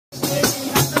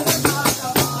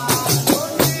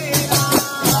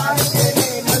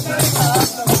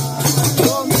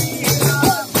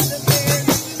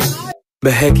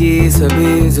बहकी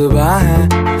सभी जुबां है,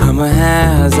 हम हैं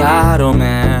हजारों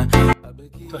में।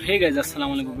 तो हे गाइस अस्सलाम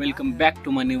वालेकुम, welcome back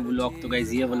to my new vlog. तो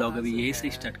गाइस ये व्लॉग अभी यही से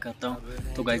स्टार्ट करता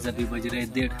हूँ। तो गाइस अभी बज रहे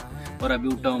 1:30 और अभी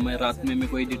उठा हूँ मैं। रात में मेरे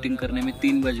को एडिटिंग करने में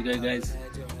 3 बज गए गाइस।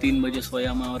 3 बजे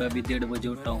सोया मैं और अभी 1:30 बजे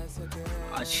उठा हूँ।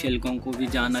 आज शेलकों को भी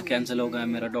जाना कैंसिल हो गया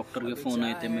मेरा। डॉक्टर के फ़ोन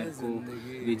आए थे मेरे को,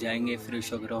 भी जाएंगे,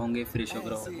 फ्रेश वगैरह होंगे, फ्रेश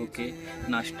वगैरह होके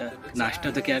नाश्ता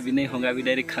तो क्या अभी नहीं होगा, अभी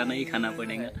डायरेक्ट खाना ही खाना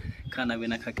पड़ेगा। खाना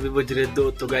बिना खा के भी बज रहे 2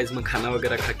 तो गाइस मैं खाना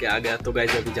वगैरह खा के आ गया। तो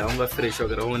गाइस अभी जाऊंगा फ्रेश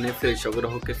वगैरह होने, फ्रेश वगैरह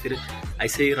होके फिर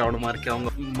ऐसे ही राउंड मार के आऊँगा।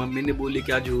 मम्मी ने बोली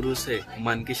कि आज उरुस है,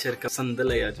 मानकेश्वर का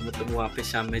संदल है आज, मतलब वहाँ पे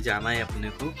शाम में जाना है अपने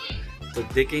को। तो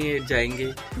देखेंगे, जाएंगे।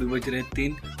 अभी बज रहे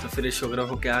 3 तो फ्रेश वगैरह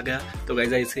होके आ गया। तो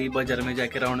गाइस ऐसे ही बाजार में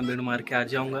जाके राउंड बीड़ मार के आ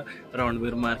जाऊँगा। राउंड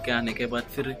बीड़ मार के आने के बाद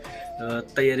फिर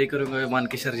तैयारी करूँगा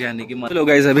मानकेश्वर जाने की। चलो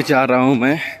गाइस अभी जा रहा हूँ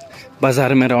मैं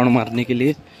बाजार में राउंड मारने के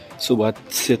लिए। सुबह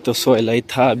से तो सोया ही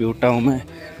था, अभी उठा हूँ मैं।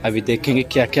 अभी देखेंगे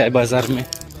क्या क्या है बाजार में।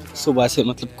 सुबह से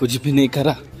मतलब कुछ भी नहीं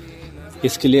करा,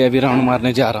 इसके लिए अभी राउंड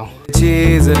मारने जा रहा हूँ।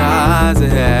 चीज राज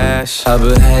है, अब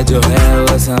है जो है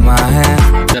वो समा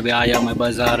है। जब आया मैं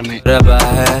बाजार में, रबा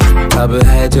है अब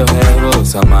है जो है वो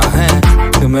समा है।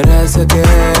 तुम रह सके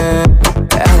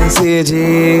ऐसी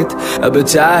जीत, अब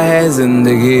चाहे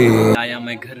जिंदगी। आया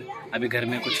मैं घर, अभी घर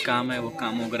में कुछ काम है, वो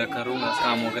काम वगैरह करूँगा।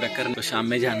 काम वगैरह कर तो शाम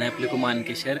में जाना है अपने को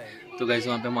मानकेश्वर। तो गाइस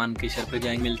वहाँ पे मानकेश्वर पे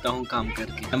जाएंगे, मिलता हूँ काम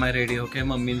करके। मैं रेडी होके,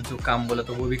 मम्मी ने जो काम बोला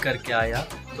तो वो भी करके आया।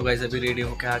 तो गाइस अभी रेडी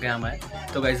होके आ गया मैं।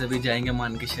 तो गाइस अभी जाएंगे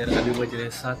मानकेश्वर। अभी बज रहे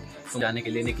 7 तो जाने के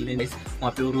लिए निकलेंगे।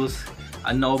 वहाँ पे उरुस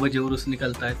 9 बजे उरुस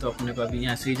निकलता है, तो अपने को अभी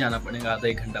यहाँ से ही जाना पड़ेगा आधा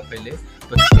 1 घंटा पहले।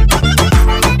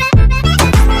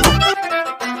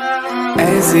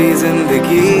 ऐसी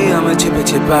जिंदगी हम छिप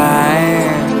छिपाए,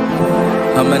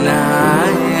 हम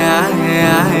नहाए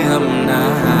हम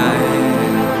नहाए।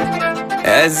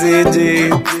 ऐसी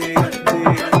जीत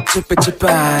छिप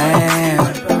छिपाए,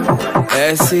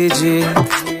 ऐसी जीत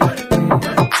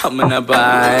हम न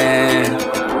पाए।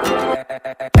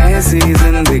 ऐसी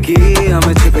जिंदगी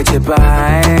हम छिप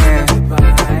छिपाए,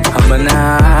 हम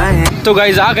नहाए। तो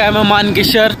गाइस आ गया मैं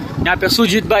मानकेश्वर। यहाँ पे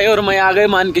सुजीत भाई और मैं आ गए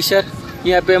मानकेश्वर।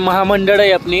 यहाँ पे महामंडल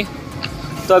है अपनी।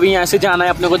 तो अभी यहाँ से जाना है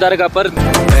अपने को दरगाह पर।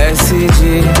 ऐसी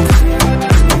जीत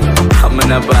हम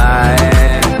न पाए।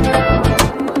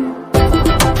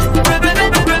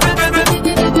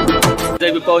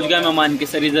 अभी पहुँच गया मैं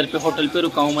मानकेश्वर। इधर पे होटल पे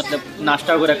रुका हूँ, मतलब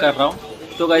नाश्ता वगैरह कर रहा हूँ।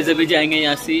 तो गाइस अभी जाएंगे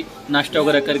यहाँ से नाश्ता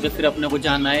वगैरह करके फिर अपने को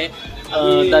जाना है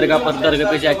दरगाह पर।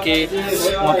 दरगाह पे जाके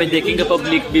वहाँ पे देखेंगे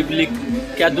पब्लिक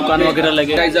क्या दुकान वगैरह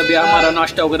लगे। गाइस अभी हमारा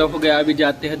नाश्ता वगैरह हो गया, अभी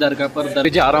जाते हैं दरगाह पर।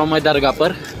 जा रहा हूँ मैं दरगाह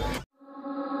पर।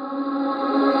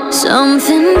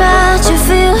 Something about you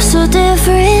feels so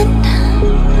different.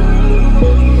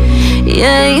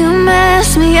 Yeah, you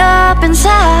mess me up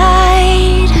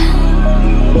inside.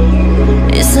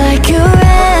 It's like your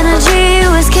energy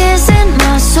was kissing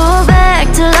my soul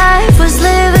back to life, was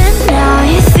living. Now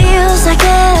it feels like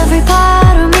every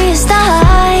part of me is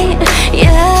dying.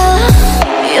 Yeah,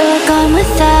 you're gone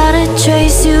without a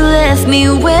trace. You left me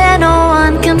where no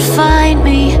one can find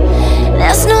me.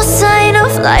 There's no sign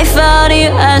of life out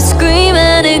here. I scream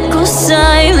and it goes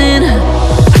silent.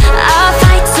 I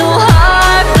fight so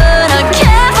hard, but I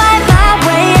can't fight my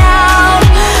way out.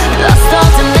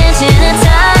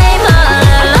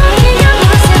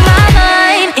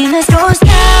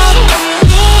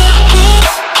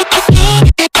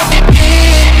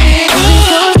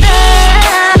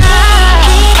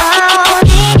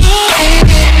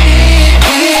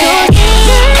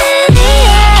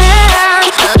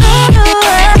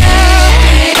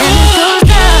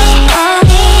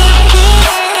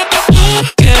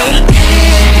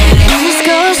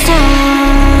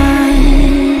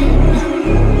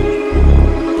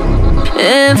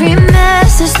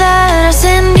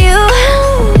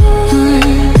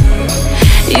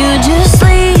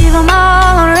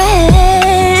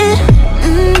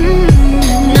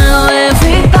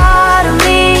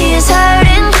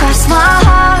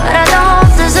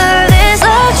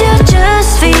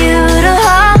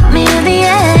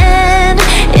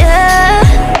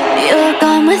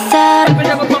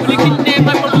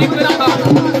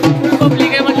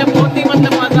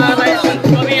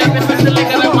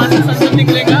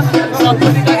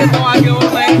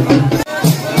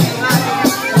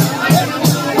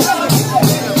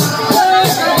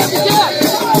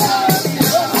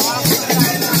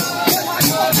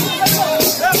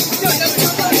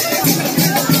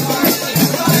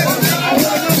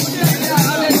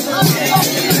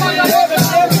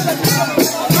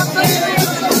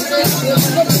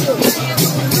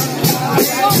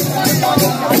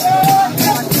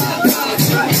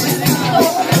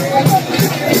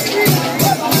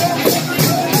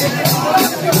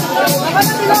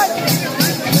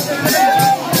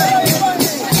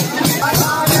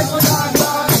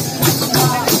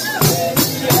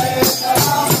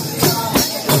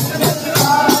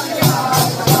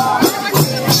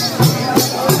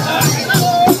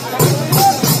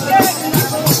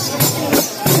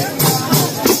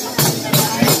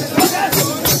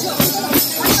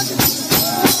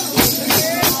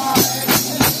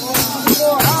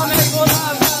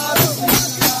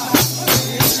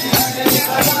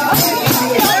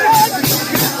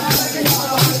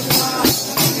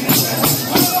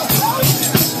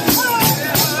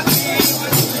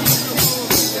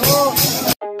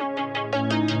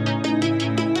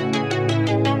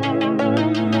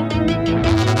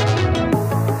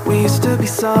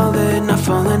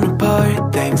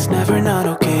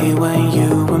 me when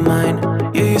you were mine.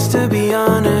 You used to be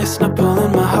honest, not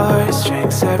pulling my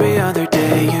heartstrings. Every other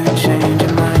day you change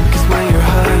your mind. Cause when you're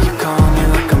high you call me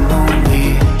like I'm lonely.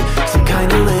 Some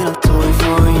kind of little toy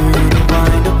for you to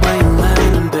wind up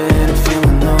laying in bed and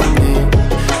feeling lonely.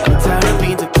 I'm tired of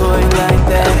being deployed like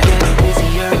that. Getting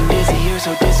busier and busier,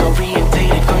 so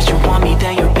disorientated. Cause you want me,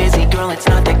 then you're busy. Girl, it's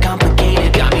not that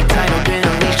complicated. Got me tied up in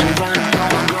a leash and running,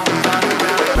 going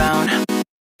round and round,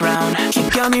 round. You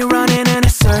got me running in a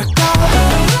circle.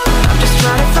 I'm just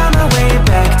trying to find my way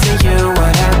back to you.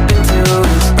 What happened to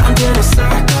us? Round in a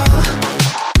circle.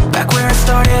 Back where I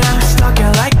started, I'm stuck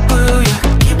here like glue. You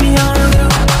keep me on a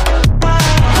loop.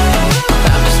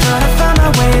 I'm just trying to find my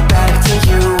way back to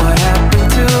you. What happened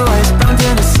to us? Round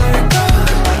in a circle.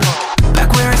 Back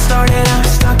where I started, I'm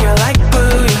stuck here like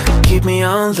glue. You keep me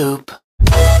on loop.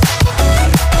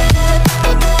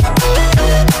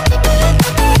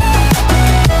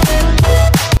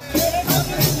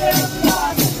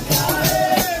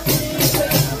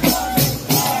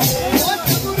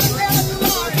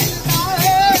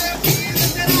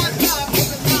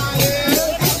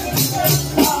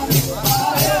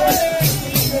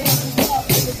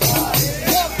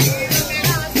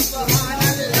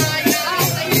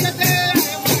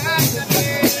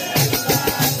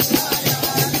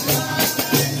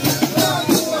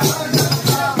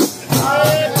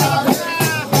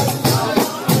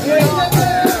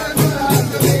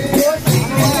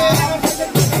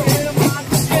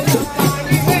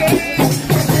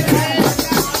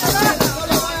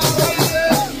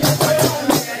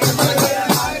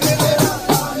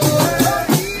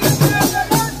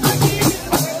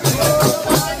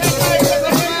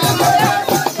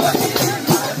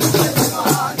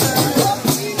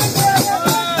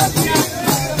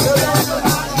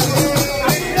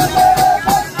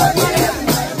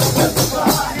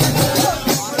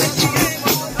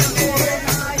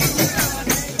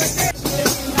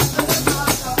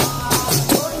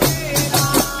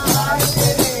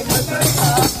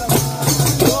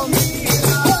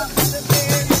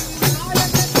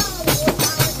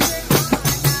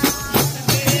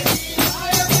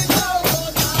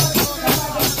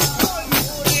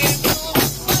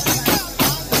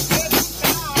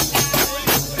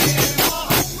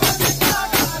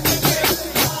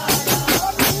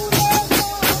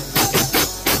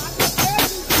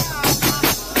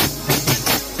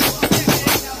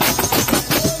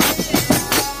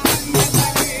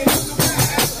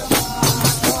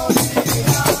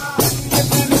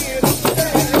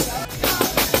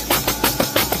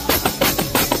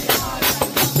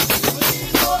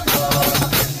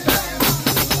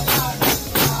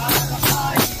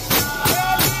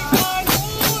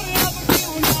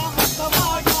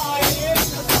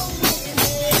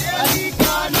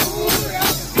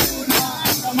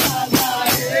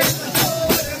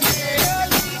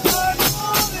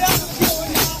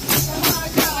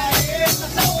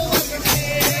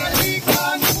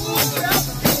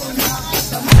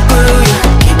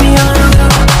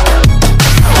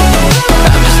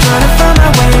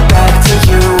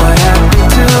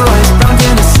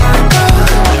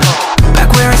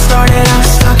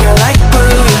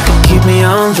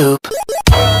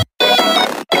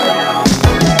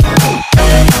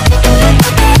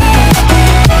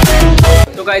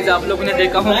 तो guys आप लोगों ने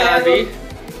देखा होगा अभी,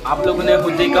 आप लोगों ने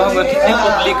खुद देखा होगा कितनी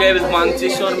पब्लिक है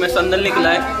मानकेश्वर में संदल निकला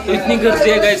है। तो इतनी गर्दी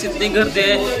है गाइस, इतनी गर्दी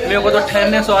है, मेरे को तो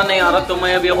ठहरने स्वाद नहीं आ रहा। तो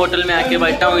मैं अभी होटल में आके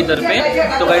बैठा हूँ इधर पे।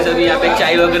 तो गाइस अभी यहाँ पे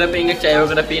चाय वगैरह पियेंगे, चाय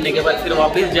वगैरह पीने के बाद फिर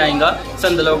वापस जाएगा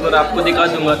संदल वगैरह आपको दिखा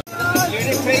दूंगा।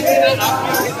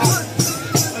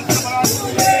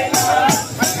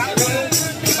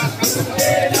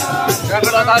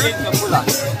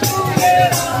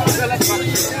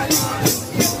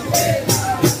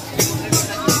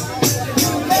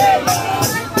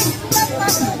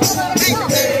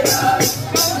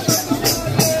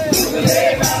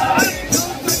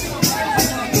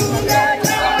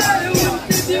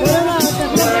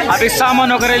 अभी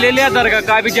सामान वगैरह ले लिया दरगाह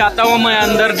का, अभी जाता हूँ मैं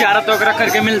अंदर, ज़ियारत वगैरह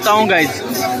करके मिलता हूँ गाइस।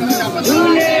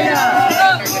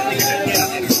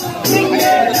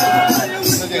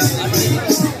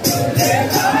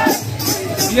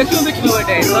 ये क्यों बीच में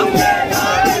बैठे हैं?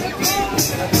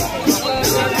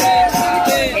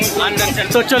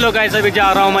 तो चलो गाइस अभी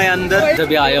जा रहा हूँ मैं अंदर।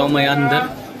 अभी आया हूँ मैं अंदर,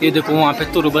 ये देखो वहाँ पे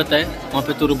तुरबत है, वहाँ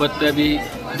पे तुरबत पे अभी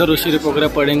दरूद शरीफ वगैरह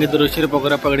पढ़ेंगे, दरूद शरीफ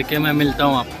वगैरह पढ़ के मैं मिलता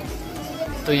हूँ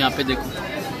आपको। तो यहाँ पे देखो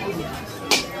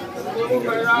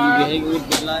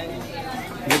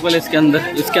देख बोला इसके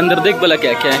अंदर देख बोला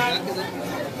क्या क्या है।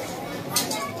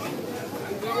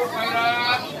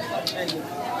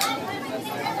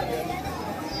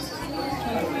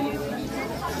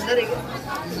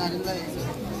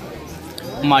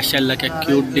 माशाल्लाह क्या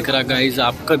क्यूट दिख रहा गाइज।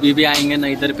 आप कभी भी आएंगे ना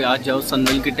इधर पे आ जाओ।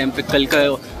 संदल के टाइम पे कल का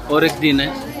और एक दिन है।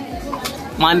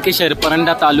 मानकेश्वर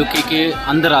परंडा तालुके के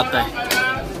अंदर आता है।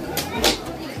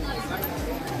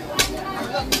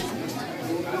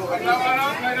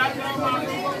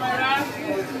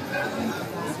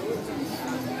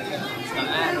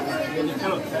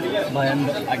 भाई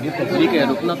अंदर आगे पब्लिक है,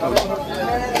 रुकना थोड़ा।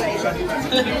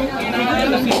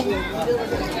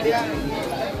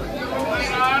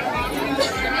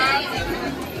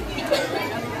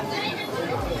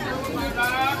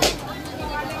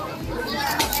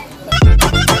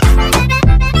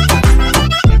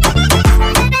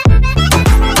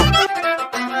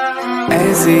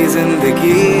 ऐसी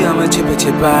जिंदगी हम छिप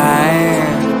छिपाए,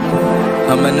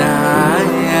 हम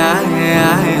नहाए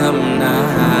हम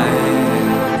नहाए।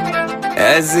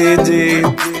 ऐसी जी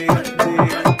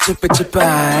छिप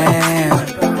छिपाए,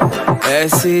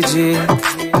 ऐसी जी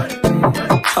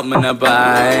हम न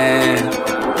पाए।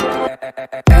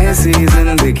 ऐसी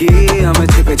जिंदगी हम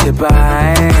छिप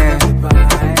छिपाए,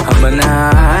 हम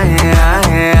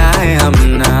नहाए हम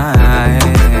नहाए।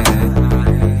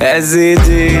 ऐसी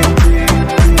जी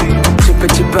छिप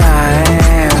छिपाए,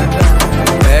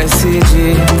 ऐसी जी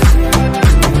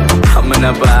हम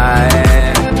न पाए।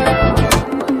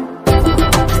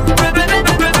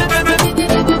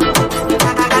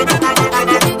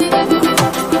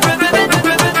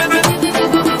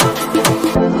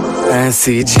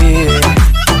 ऐसी जी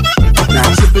ना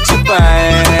छिप छिपाए,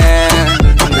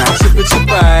 ना छिप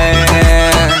छिपाए,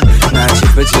 ना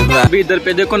छिप छिपाए। अभी इधर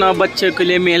पे देखो ना, बच्चे के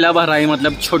लिए मेला भरा है,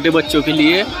 मतलब छोटे बच्चों के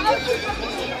लिए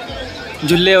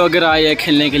झूले वगैरह आए हैं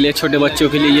खेलने के लिए छोटे बच्चों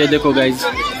के लिए। ये देखो गाइज,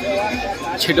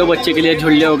 छोटे बच्चे के लिए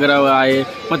झूले वगैरह आए,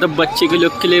 मतलब बच्चे के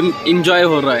लोग के लिए इंजॉय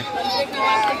हो रहा है।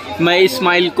 मैं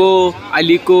इस्माइल को,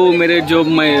 अली को, मेरे जो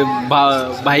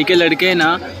भाई के लड़के हैं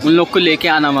ना, उन लोग को लेके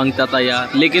आना मांगता था यार,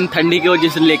 लेकिन ठंडी की वजह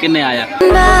से लेके नहीं आया।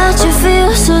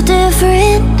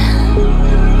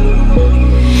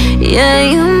 Yeah,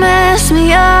 you mess me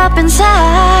up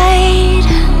inside.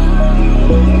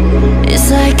 It's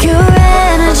like your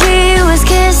energy was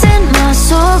kissing my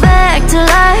soul back to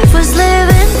life, was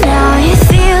living. Now it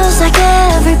feels like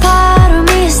every part of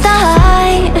me is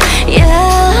dying.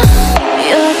 Yeah,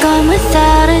 you're gone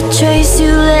without a trace.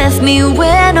 You left me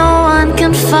where no one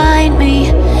can find me.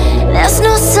 There's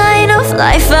no sign of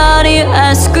life out here.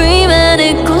 I scream and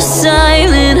it goes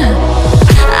silent.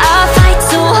 I fight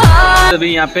so hard. अभी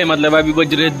यहाँ पे मतलब अभी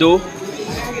बज रहे 2,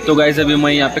 तो guys अभी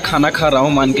मैं यहाँ पे खाना खा रहा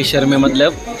हूँ मानकेश्वर में,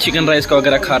 मतलब चिकन राइस का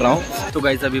वगैरह खा रहा हूँ। तो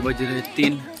गाइस अभी बज रहे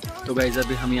 3, तो गाइस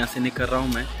अभी हम यहाँ से निकल रहा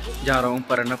हूँ, मैं जा रहा हूँ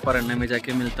परन्ना में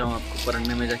जाके मिलता हूँ आपको।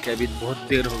 परन्ना में जाके अभी बहुत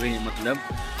देर हो गई है, मतलब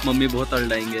मम्मी बहुत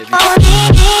अड़ाएंगे अभी।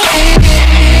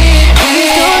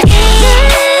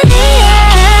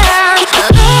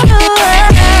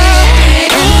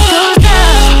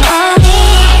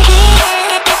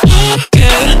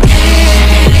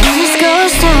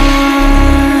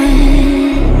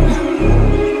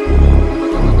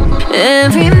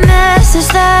 Every message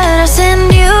that I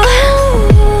send you,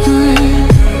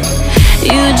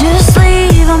 you just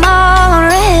leave them all on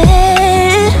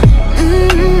read.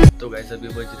 तो गाइस अभी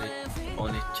बज रहे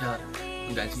 3:45।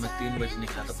 गाइस मैं 3 बजे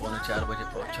निकला था, 3:45 बजे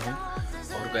पहुंचा हूँ।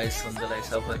 और गाइस संदल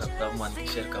ऐसा भरा था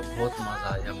मानकेश्वर का, बहुत मज़ा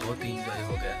आया, बहुत ही इंजॉय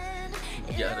हो गया।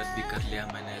 ज़ियारत भी कर लिया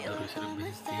मैंने, दरूद शरीफ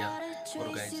भेज दिया। और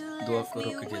गाइस दुआ करो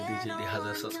कि जल्दी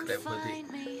 1000 सब्सक्राइब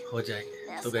हो जाए।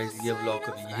 तो गाइस ये व्लॉग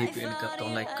अभी यही पे एंड करता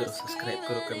हूँ। लाइक करो, सब्सक्राइब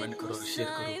करो, कमेंट करो, शेयर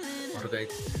करो। और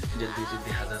गाइस जल्दी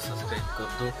 1000 सब्सक्राइब कर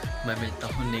दो। मैं मिलता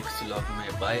हूँ नेक्स्ट व्लॉग में।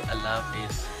 बाय, अल्लाह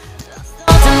हाफिज़।